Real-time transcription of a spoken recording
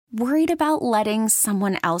Worried about letting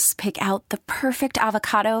someone else pick out the perfect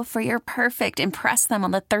avocado for your perfect impress them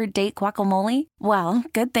on the third date guacamole? Well,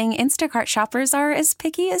 good thing Instacart shoppers are as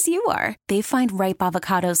picky as you are. They find ripe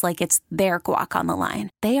avocados like it's their guac on the line.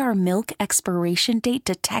 They are milk expiration date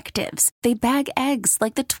detectives. They bag eggs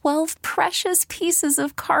like the 12 precious pieces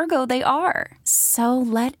of cargo they are. So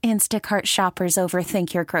let Instacart shoppers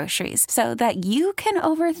overthink your groceries so that you can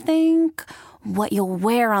overthink what you'll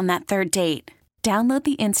wear on that third date. Download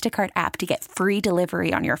the Instacart app to get free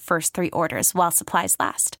delivery on your first 3 orders while supplies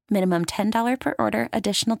last. Minimum $10 per order.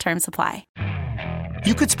 Additional terms apply.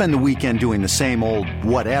 You could spend the weekend doing the same old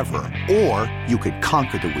whatever, or you could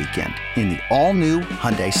conquer the weekend in the all-new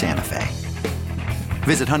Hyundai Santa Fe.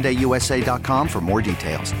 Visit HyundaiUSA.com for more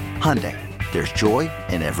details. Hyundai, there's joy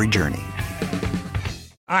in every journey.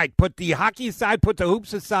 All right, put the hockey aside, put the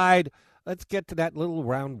hoops aside. Let's get to that little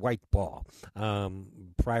round white ball.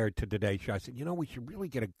 Prior to today's show, I said, we should really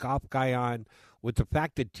get a golf guy on with the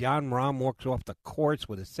fact that Jon Rahm walks off the course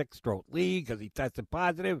with a 6-stroke lead because he tested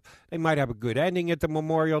positive. They might have a good ending at the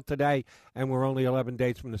Memorial today, and we're only 11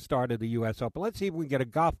 days from the start of the U.S. Open. Let's see if we can get a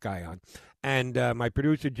golf guy on. And my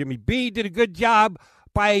producer, Jimmy B., did a good job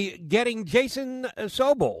by getting Jason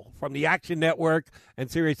Sobel from the Action Network and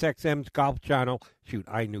SiriusXM's Golf Channel. Shoot,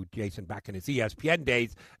 I knew Jason back in his ESPN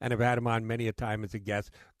days and have had him on many a time as a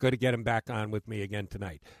guest. Good to get him back on with me again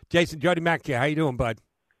tonight. Jason, Jody Mack here. How you doing, bud?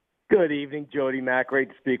 Good evening, Jody Mack. Great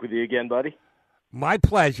to speak with you again, buddy. My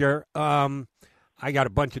pleasure. I got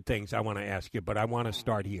a bunch of things I want to ask you, but I want to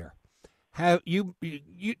start here. Have you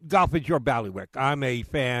golf is your bailiwick. I'm a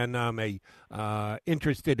fan. I'm a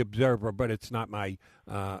interested observer, but it's not my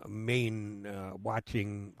main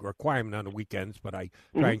watching requirement on the weekends. But I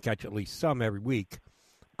try and catch at least some every week.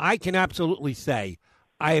 I can absolutely say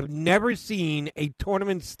I have never seen a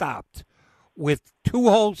tournament stopped with 2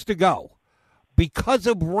 holes to go because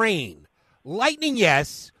of rain. Lightning,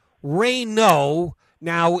 yes. Rain, no.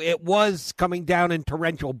 Now, it was coming down in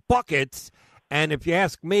torrential buckets. And if you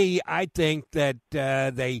ask me, I think that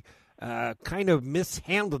they kind of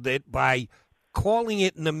mishandled it by calling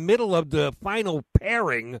it in the middle of the final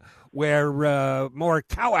pairing where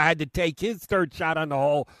Morikawa had to take his third shot on the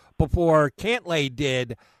hole before Cantlay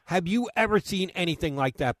did. Have you ever seen anything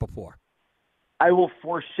like that before? I will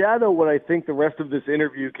foreshadow what I think the rest of this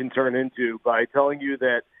interview can turn into by telling you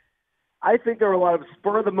that I think there are a lot of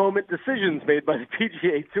spur-of-the-moment decisions made by the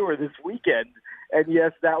PGA Tour this weekend. And,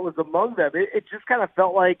 yes, that was among them. It just kind of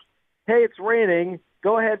felt like, hey, it's raining.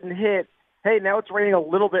 Go ahead and hit. Hey, now it's raining a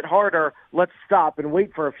little bit harder. Let's stop and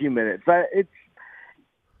wait for a few minutes. I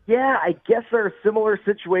guess there are similar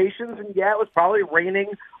situations. And, yeah, it was probably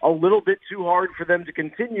raining a little bit too hard for them to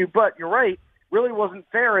continue. But you're right. Really wasn't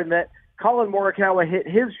fair in that Colin Morikawa hit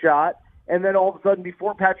his shot. And then all of a sudden,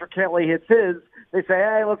 before Patrick Cantlay hits his, they say,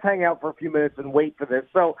 hey, let's hang out for a few minutes and wait for this.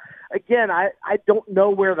 So, again, I don't know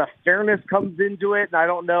where the fairness comes into it, and I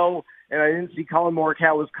don't know, and I didn't see Colin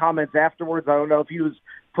Morikawa's comments afterwards. I don't know if he was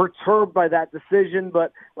perturbed by that decision.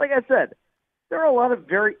 But like I said, there are a lot of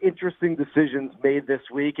very interesting decisions made this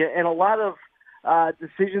week, and a lot of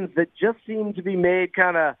decisions that just seem to be made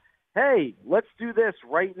kind of, hey, let's do this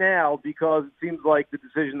right now because it seems like the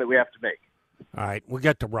decision that we have to make. All right, we'll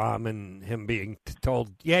get to Rahm and him being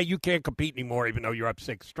told, yeah, you can't compete anymore even though you're up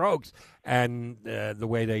 6 strokes, and the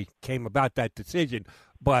way they came about that decision.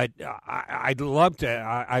 But I'd love to,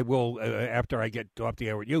 I will, after I get off the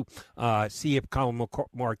air with you, see if Colin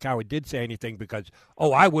Morikawa did say anything because,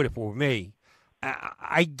 I would if it were me.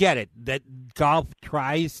 I get it that golf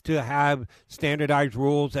tries to have standardized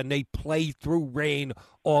rules and they play through rain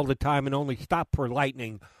all the time and only stop for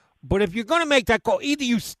lightning. But if you're going to make that call, either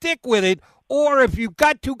you stick with it or if you've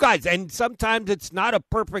got 2 guys, and sometimes it's not a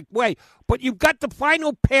perfect way, but you've got the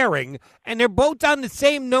final pairing and they're both on the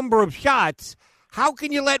same number of shots, how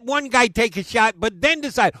can you let one guy take a shot but then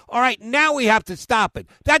decide, all right, now we have to stop it?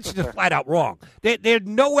 That's just flat out wrong. There's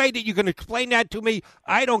no way that you can explain that to me.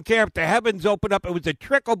 I don't care if the heavens open up. It was a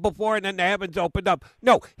trickle before and then the heavens opened up.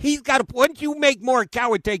 No, he's got to, once you make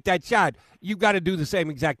Morikawa take that shot, you've got to do the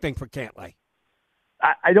same exact thing for Cantlay.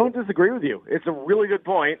 I don't disagree with you. It's a really good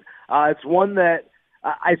point. It's one that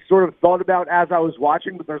I sort of thought about as I was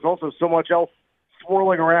watching, but there's also so much else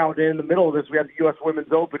swirling around. In the middle of this, we had the U.S.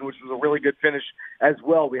 Women's Open, which was a really good finish as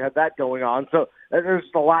well. We had that going on. So there's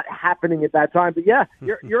just a lot happening at that time. But, yeah,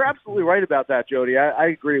 you're absolutely right about that, Jody. I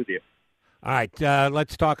agree with you. All right,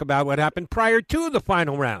 let's talk about what happened prior to the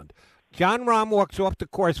final round. Jon Rahm walks off the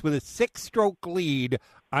course with a 6-stroke lead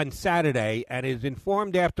on Saturday and is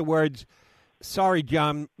informed afterwards sorry,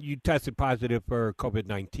 John, you tested positive for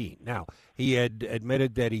COVID-19. Now, he had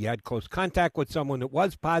admitted that he had close contact with someone that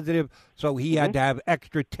was positive, so he had to have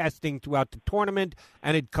extra testing throughout the tournament,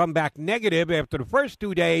 and had come back negative after the first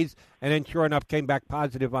 2 days, and then sure enough came back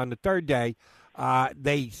positive on the third day.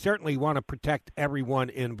 They certainly want to protect everyone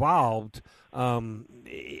involved.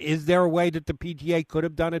 Is there a way that the PGA could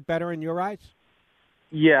have done it better in your eyes?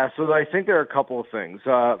 Yeah, so I think there are a couple of things.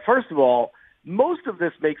 First of all, most of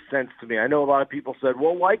this makes sense to me. I know a lot of people said,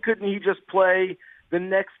 well, why couldn't he just play the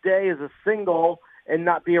next day as a single and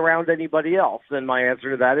not be around anybody else? And my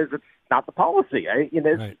answer to that is it's not the policy.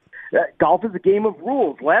 Right. Golf is a game of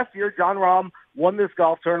rules. Last year, Jon Rahm won this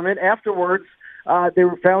golf tournament. Afterwards, they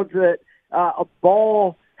were found that a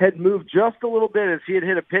ball had moved just a little bit as he had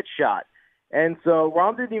hit a pitch shot. And so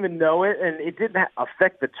Rahm didn't even know it, and it didn't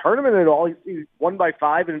affect the tournament at all. He won by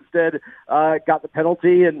 5 and instead got the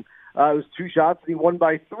penalty, and it was 2 shots, and he won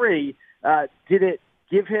by 3. Did it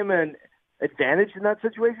give him an advantage in that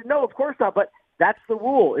situation? No, of course not, but that's the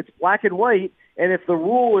rule. It's black and white, and if the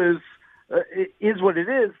rule is what it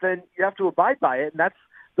is, then you have to abide by it, and that's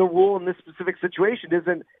the rule in this specific situation.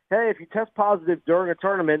 Isn't, hey, if you test positive during a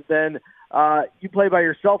tournament, then you play by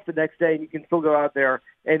yourself the next day and you can still go out there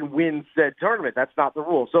and win said tournament. That's not the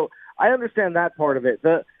rule. So I understand that part of it.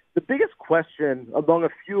 The biggest question among a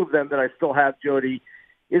few of them that I still have, Jody,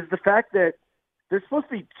 is the fact that there's supposed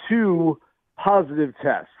to be 2 positive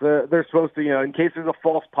tests. They're supposed to, in case there's a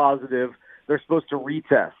false positive, they're supposed to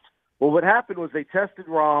retest. Well, what happened was they tested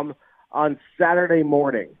Rahm on Saturday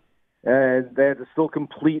morning, and they had to still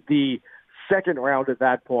complete the second round at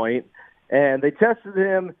that point. And they tested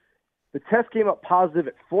him. The test came up positive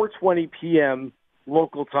at 4:20 p.m.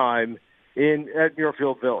 local time at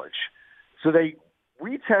Muirfield Village. So they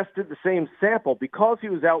retested the same sample because he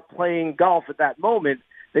was out playing golf at that moment.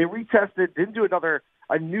 They retested, didn't do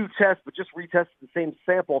a new test, but just retested the same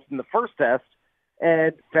sample from the first test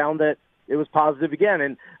and found that it was positive again.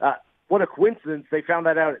 And what a coincidence. They found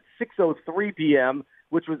that out at 6:03 p.m.,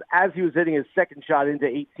 which was as he was hitting his second shot into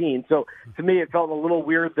 18. So to me, it felt a little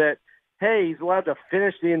weird that, hey, he's allowed to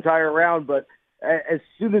finish the entire round, but as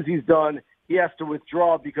soon as he's done, he has to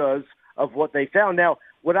withdraw because of what they found. Now,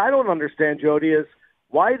 what I don't understand, Jody, is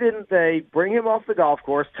why didn't they bring him off the golf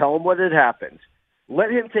course, tell him what had happened,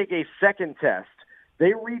 let him take a second test,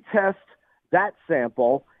 they retest that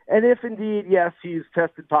sample, and if indeed, yes, he's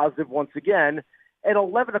tested positive once again, at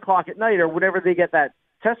 11 o'clock at night or whenever they get that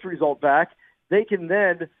test result back, they can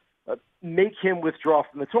then make him withdraw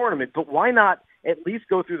from the tournament. But why not at least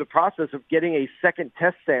go through the process of getting a second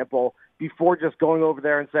test sample before just going over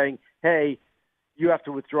there and saying, hey, you have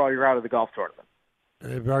to withdraw, you're out of the golf tournament?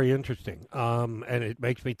 Very interesting. And it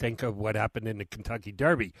makes me think of what happened in the Kentucky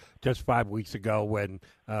Derby just 5 weeks ago when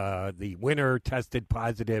the winner tested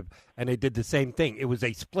positive, and they did the same thing. It was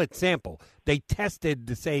a split sample. They tested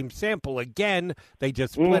the same sample again. They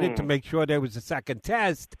just split it to make sure there was a second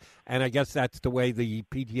test, and I guess that's the way the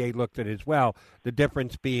PGA looked at it as well. The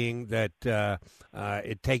difference being that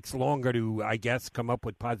it takes longer to, I guess, come up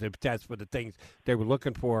with positive tests for the things they were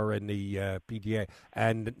looking for in the PGA,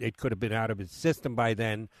 and it could have been out of his system by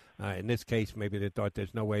then. In this case, maybe they thought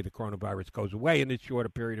there's no way the coronavirus goes away in this shorter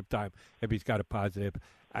period of time if he's got a positive.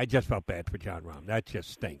 I just felt bad for Jon Rahm. That just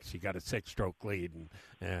stinks. You got a 6-stroke lead,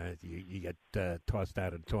 and you get tossed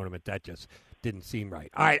out of the tournament. That just didn't seem right.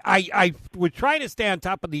 I was trying to stay on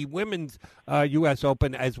top of the women's U.S.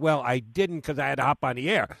 Open as well. I didn't because I had to hop on the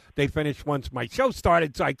air. They finished once my show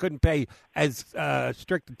started, so I couldn't pay as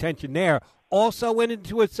strict attention there. Also went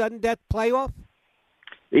into a sudden death playoff?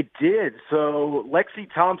 It did. So Lexi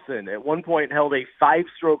Thompson at one point held a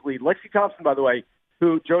 5-stroke lead. Lexi Thompson, by the way,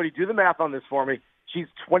 who, Jody, do the math on this for me. She's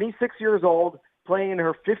 26 years old, playing in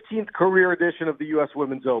her 15th career edition of the U.S.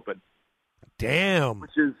 Women's Open. Damn.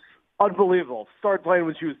 Which is unbelievable. Started playing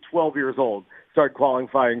when she was 12 years old. Started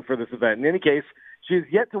qualifying for this event. In any case, she's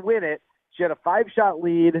yet to win it. She had a 5-shot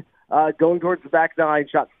lead going towards the back nine,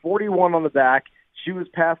 shot 41 on the back. She was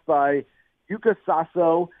passed by Yuka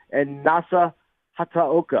Saso and Nasa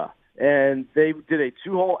Hataoka. And they did a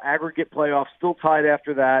 2-hole aggregate playoff, still tied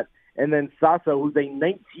after that. And then Saso, who's a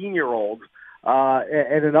 19-year-old,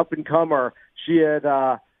 and an up-and-comer. She'd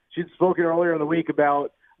spoken earlier in the week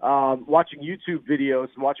about watching YouTube videos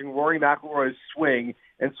and watching Rory McIlroy's swing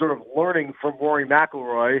and sort of learning from Rory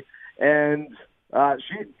McIlroy. And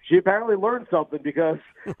she apparently learned something because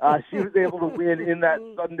she was able to win in that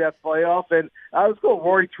sudden death playoff. And it was cool.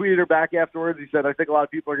 Rory tweeted her back afterwards. He said, I think a lot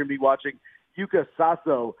of people are going to be watching Yuka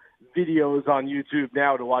Saso videos on YouTube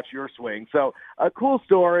now to watch your swing. So a cool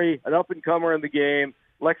story, an up-and-comer in the game.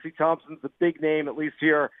 Lexi Thompson's a big name, at least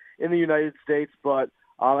here in the United States, but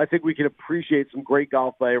I think we can appreciate some great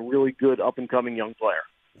golf by a really good up-and-coming young player.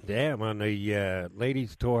 Damn, on the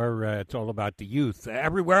ladies' tour, it's all about the youth.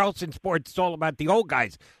 Everywhere else in sports, it's all about the old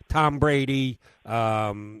guys. Tom Brady,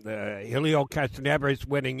 Julio Castroneves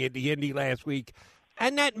winning the Indy last week,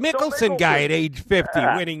 and that Mickelson guy at age 50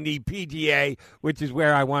 winning the PGA, which is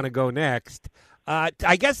where I want to go next.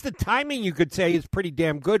 I guess the timing, you could say, is pretty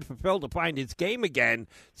damn good for Phil to find his game again,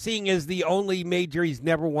 seeing as the only major he's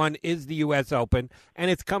never won is the U.S. Open,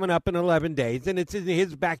 and it's coming up in 11 days, and it's in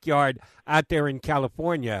his backyard out there in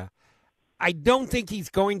California. I don't think he's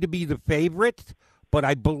going to be the favorite, but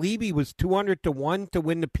I believe he was 200-1 to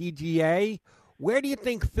win the PGA. Where do you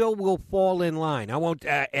think Phil will fall in line? I won't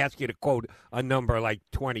ask you to quote a number like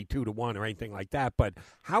 22-1 or anything like that, but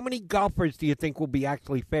how many golfers do you think will be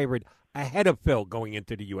actually favored ahead of Phil going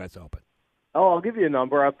into the U.S. Open? Oh, I'll give you a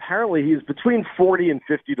number. Apparently, he's between 40 and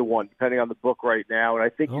 50-1, depending on the book right now, and I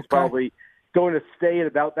think he's probably going to stay at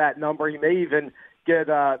about that number. He may even get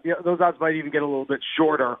those odds might even get a little bit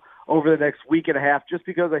shorter over the next week and a half, just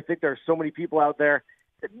because I think there are so many people out there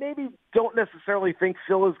that maybe don't necessarily think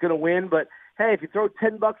Phil is going to win, but hey, if you throw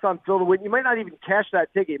 $10 on Phil to win, you might not even cash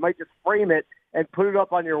that ticket. You might just frame it and put it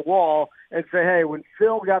up on your wall and say, hey, when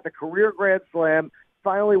Phil got the career Grand Slam,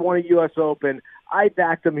 finally won a U.S. Open, I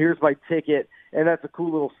backed him, here's my ticket, and that's a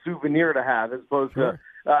cool little souvenir to have as opposed to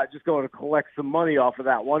just going to collect some money off of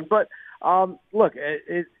that one. But look,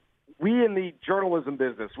 we in the journalism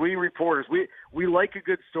business, we reporters, we like a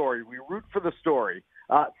good story. We root for the story.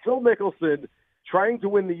 Phil Mickelson trying to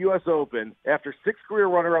win the U.S. Open after 6 career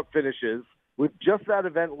runner-up finishes with just that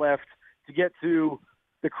event left to get to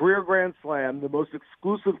the career Grand Slam, the most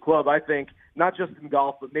exclusive club, I think, not just in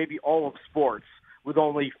golf, but maybe all of sports, with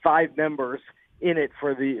only 5 members in it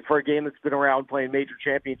for a game that's been around playing major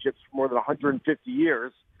championships for more than 150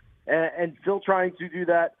 years. And Phil trying to do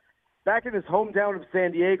that back in his hometown of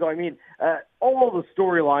San Diego. I mean, all the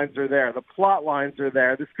storylines are there. The plot lines are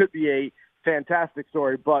there. This could be a fantastic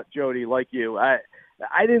story, but Jody, like you, I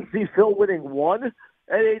didn't see Phil winning one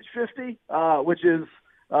at age 50, which is,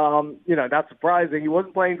 not surprising. He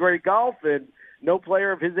wasn't playing great golf, and no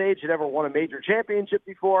player of his age had ever won a major championship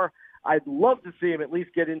before. I'd love to see him at least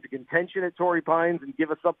get into contention at Torrey Pines and give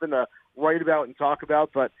us something to write about and talk about,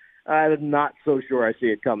 but I'm not so sure I see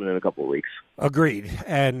it coming in a couple of weeks. Agreed,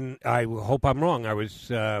 and I hope I'm wrong. I was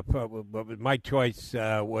my choice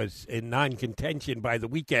was in non-contention by the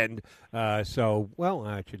weekend. I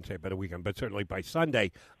shouldn't say by the weekend, but certainly by Sunday.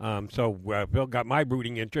 So Phil got my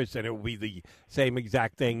rooting interest, and it will be the same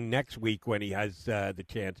exact thing next week when he has the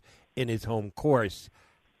chance in his home course.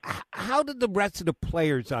 How did the rest of the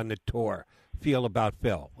players on the tour feel about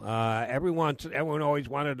Phil? Everyone always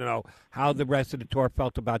wanted to know how the rest of the tour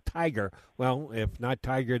felt about Tiger. Well, if not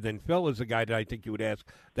Tiger, then Phil is the guy that I think you would ask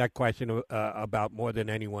that question about more than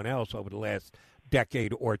anyone else over the last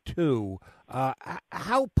decade or two.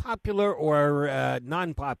 How popular or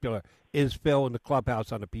non-popular is Phil in the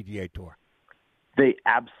clubhouse on the PGA Tour? They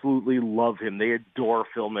absolutely love him. They adore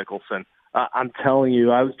Phil Mickelson. I'm telling you,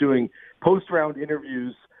 I was doing post-round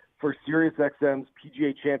interviews for SiriusXM's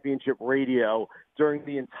PGA Championship Radio during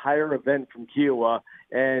the entire event from Kiowa,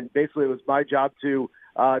 and basically it was my job to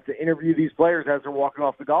interview these players as they're walking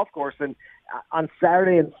off the golf course. And on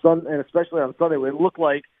Saturday and especially on Sunday, it looked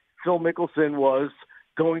like Phil Mickelson was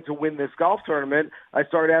going to win this golf tournament. I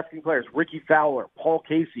started asking players, Ricky Fowler, Paul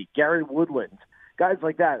Casey, Gary Woodland, guys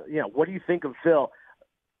like that. What do you think of Phil?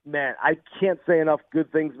 Man, I can't say enough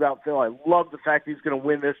good things about Phil. I love the fact he's going to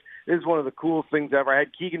win this. This is one of the coolest things ever. I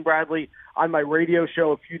had Keegan Bradley on my radio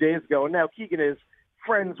show a few days ago, and now Keegan is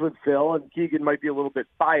friends with Phil, and Keegan might be a little bit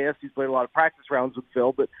biased. He's played a lot of practice rounds with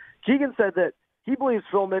Phil, but Keegan said that he believes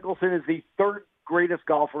Phil Mickelson is the 3rd greatest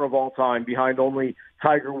golfer of all time, behind only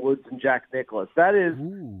Tiger Woods and Jack Nicklaus. That is,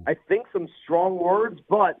 I think, some strong words,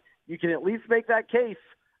 but you can at least make that case.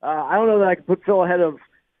 I don't know that I can put Phil ahead of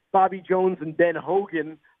Bobby Jones and Ben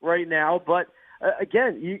Hogan right now, but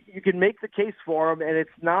again, you can make the case for him, and it's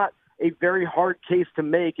not a very hard case to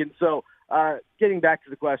make. And so, getting back to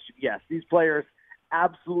the question, yes, these players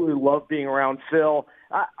absolutely love being around Phil.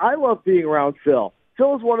 I love being around Phil.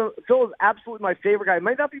 Phil is absolutely my favorite guy. It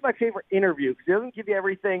might not be my favorite interview because he doesn't give you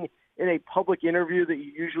everything in a public interview that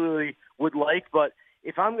you usually would like. But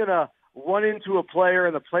if I'm gonna run into a player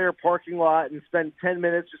in the player parking lot and spend 10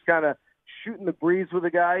 minutes just kind of shooting the breeze with a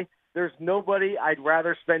guy, there's nobody I'd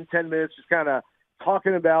rather spend 10 minutes just kind of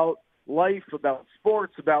talking about life, about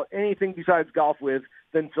sports, about anything besides golf with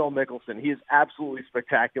than Phil Mickelson. He is absolutely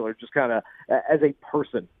spectacular, just kind of as a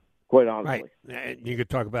person, quite honestly. Right. You could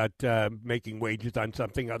talk about making wagers on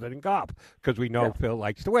something other than golf, because we know Phil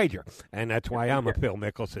likes to wager, and that's why I'm a Phil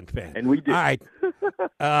Mickelson fan. And we do. All right.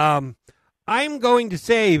 I'm going to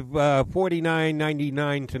save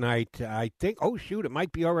 $49.99 tonight. I think. Oh shoot! It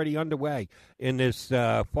might be already underway in this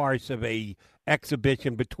farce of a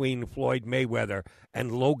exhibition between Floyd Mayweather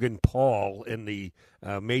and Logan Paul in the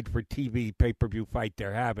made-for-TV pay-per-view fight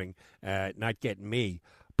they're having. Not getting me,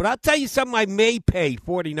 but I'll tell you something. I may pay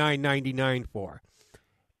 $49.99 for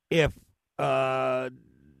if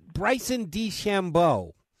Bryson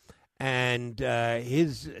DeChambeau and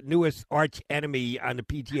his newest arch enemy on the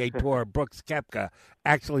PGA Tour, Brooks Koepka,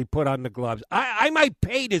 actually put on the gloves. I might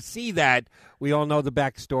pay to see that. We all know the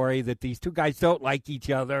backstory that these two guys don't like each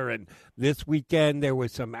other, and this weekend there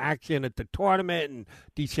was some action at the tournament, and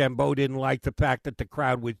DeChambeau didn't like the fact that the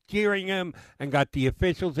crowd was cheering him and got the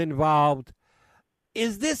officials involved.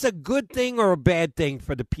 Is this a good thing or a bad thing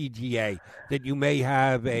for the PGA that you may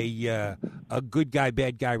have a good guy,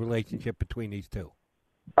 bad guy relationship between these two?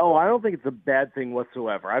 Oh, I don't think it's a bad thing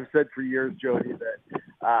whatsoever. I've said for years, Jody, that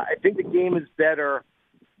I think the game is better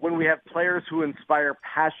when we have players who inspire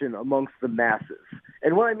passion amongst the masses.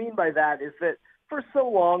 And what I mean by that is that for so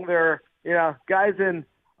long there are, guys in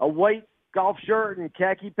a white golf shirt and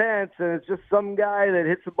khaki pants, and it's just some guy that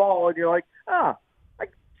hits the ball, and you're like,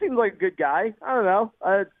 seems like a good guy. I don't know.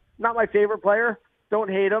 Not my favorite player. Don't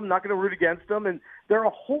hate him. Not going to root against him. And there are a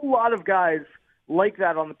whole lot of guys like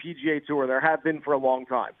that on the PGA Tour. There have been for a long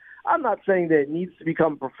time. I'm not saying that it needs to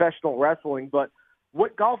become professional wrestling, but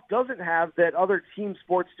what golf doesn't have that other team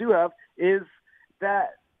sports do have is that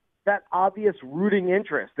obvious rooting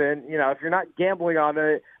interest. And, if you're not gambling on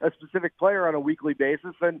a specific player on a weekly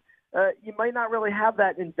basis, then you might not really have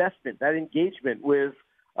that investment, that engagement with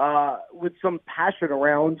some passion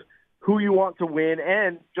around who you want to win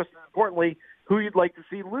and, just as importantly, who you'd like to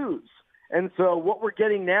see lose. And so what we're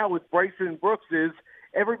getting now with Bryson and Brooks is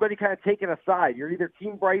everybody kind of taking a side. You're either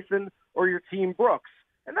Team Bryson or you're Team Brooks,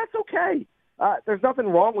 and that's okay. There's nothing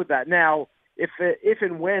wrong with that. Now, if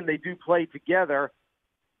and when they do play together,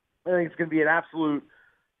 I think it's going to be an absolute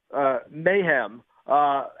mayhem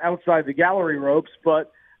outside the gallery ropes,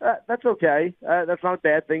 but that's okay. That's not a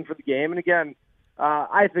bad thing for the game. And again,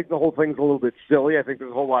 I think the whole thing's a little bit silly. I think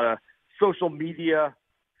there's a whole lot of social media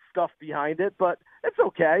stuff behind it, but it's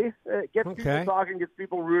okay. It gets people talking, gets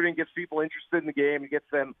people rooting, gets people interested in the game, and gets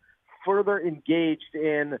them further engaged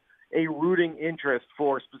in a rooting interest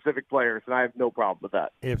for specific players, and I have no problem with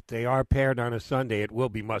that. If they are paired on a Sunday, it will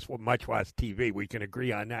be much watched TV. We can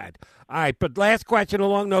agree on that. All right, but last question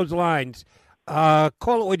along those lines. Call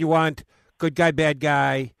it what you want, good guy, bad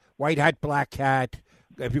guy, white hat, black hat.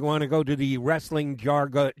 If you want to go to the wrestling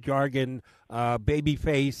jargon,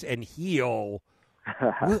 babyface and heel,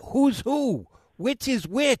 who's who? Which is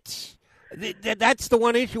which? That's the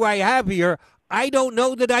one issue I have here. I don't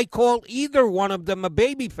know that I call either one of them a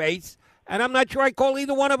babyface, and I'm not sure I call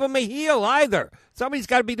either one of them a heel either. Somebody's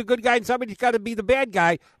got to be the good guy, and somebody's got to be the bad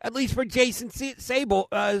guy, at least for Jason Sobel.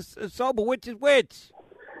 Which is which?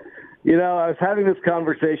 I was having this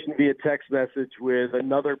conversation via text message with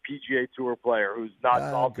another PGA Tour player who's not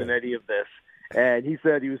involved in any of this, and he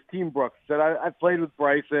said he was Team Brooks. He said, I played with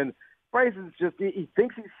Bryson. Bryson's just, he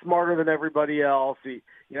thinks he's smarter than everybody else. He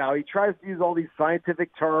tries to use all these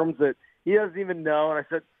scientific terms that he doesn't even know. And I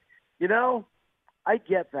said, I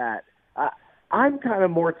get that. I'm kind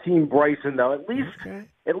of more Team Bryson, though. At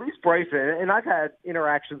least Bryson. And I've had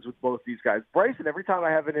interactions with both these guys. Bryson, every time I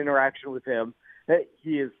have an interaction with him,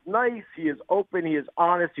 he is nice, he is open, he is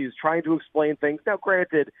honest, he is trying to explain things. Now,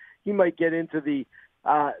 granted, he might get into the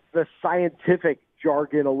scientific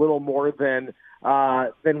jargon a little more than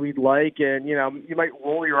we'd like, and you might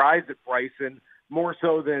roll your eyes at Bryson more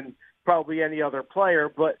so than probably any other player.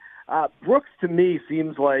 But Brooks, to me,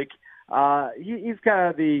 seems like he's kind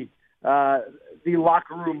of the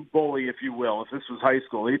locker room bully, if you will. If this was high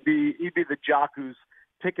school, he'd be the jock who's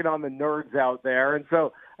picking on the nerds out there. And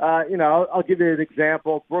so, I'll give you an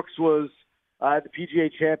example. Brooks was the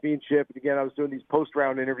PGA Championship, and again, I was doing these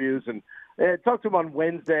post-round interviews, and I talked to him on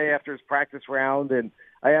Wednesday after his practice round, and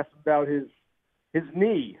I asked him about his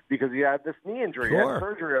knee, because he had this knee injury. Sure. He had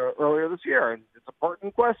surgery earlier this year, and it's a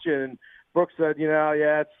pertinent question. And Brooks said,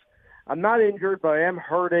 I'm not injured, but I am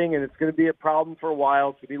hurting, and it's going to be a problem for a while.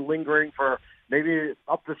 It's going to be lingering for maybe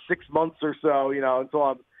up to 6 months or so, until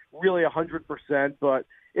I'm really 100%, but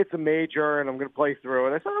it's a major, and I'm going to play through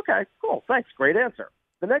it. I said, okay, cool, thanks, great answer.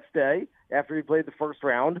 The next day, after he played the first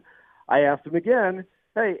round, I asked him again,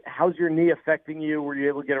 hey, how's your knee affecting you? Were you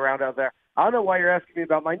able to get around out there? I don't know why you're asking me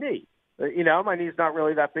about my knee. My knee's not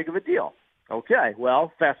really that big of a deal. Okay,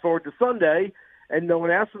 well, fast forward to Sunday, and no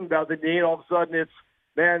one asked him about the knee, and all of a sudden it's,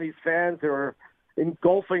 man, these fans who are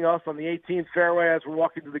engulfing us on the 18th fairway as we're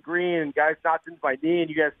walking to the green, and guys knocked into my knee, and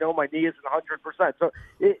you guys know my knee isn't 100%. So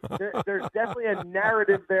there's definitely a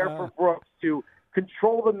narrative there for Brooks to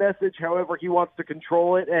control the message however he wants to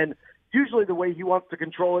control it, and usually the way he wants to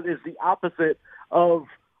control it is the opposite of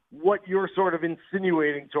what you're sort of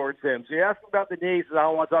insinuating towards him. So you ask him about the knee, he says, I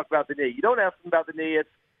don't want to talk about the knee. You don't ask him about the knee, it's,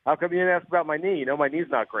 how come you didn't ask about my knee? You know, my knee's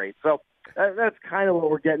not great. So that's kind of what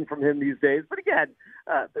we're getting from him these days. But again,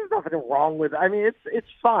 there's nothing wrong with it. I mean, it's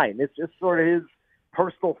fine. It's just sort of his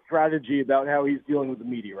personal strategy about how he's dealing with the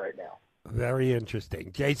media right now. Very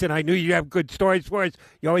interesting. Jason, I knew you have good stories for us.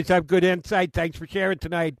 You always have good insight. Thanks for sharing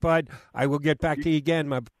tonight, bud. I will get back to you again,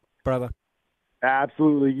 my brother.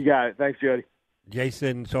 Absolutely. You got it. Thanks, Jody.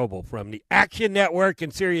 Jason Sobel from the Action Network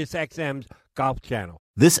and SiriusXM's Golf Channel.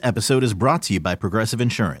 This episode is brought to you by Progressive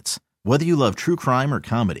Insurance. Whether you love true crime or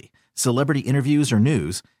comedy, celebrity interviews or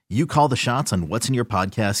news, you call the shots on what's in your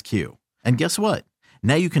podcast queue. And guess what?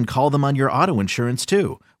 Now you can call them on your auto insurance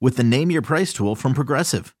too with the Name Your Price tool from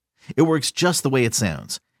Progressive. It works just the way it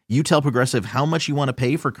sounds. You tell Progressive how much you want to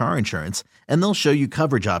pay for car insurance, and they'll show you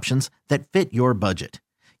coverage options that fit your budget.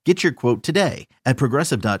 Get your quote today at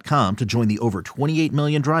Progressive.com to join the over 28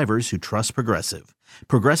 million drivers who trust Progressive.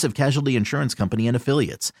 Progressive Casualty Insurance Company and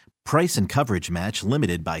Affiliates. Price and coverage match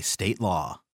limited by state law.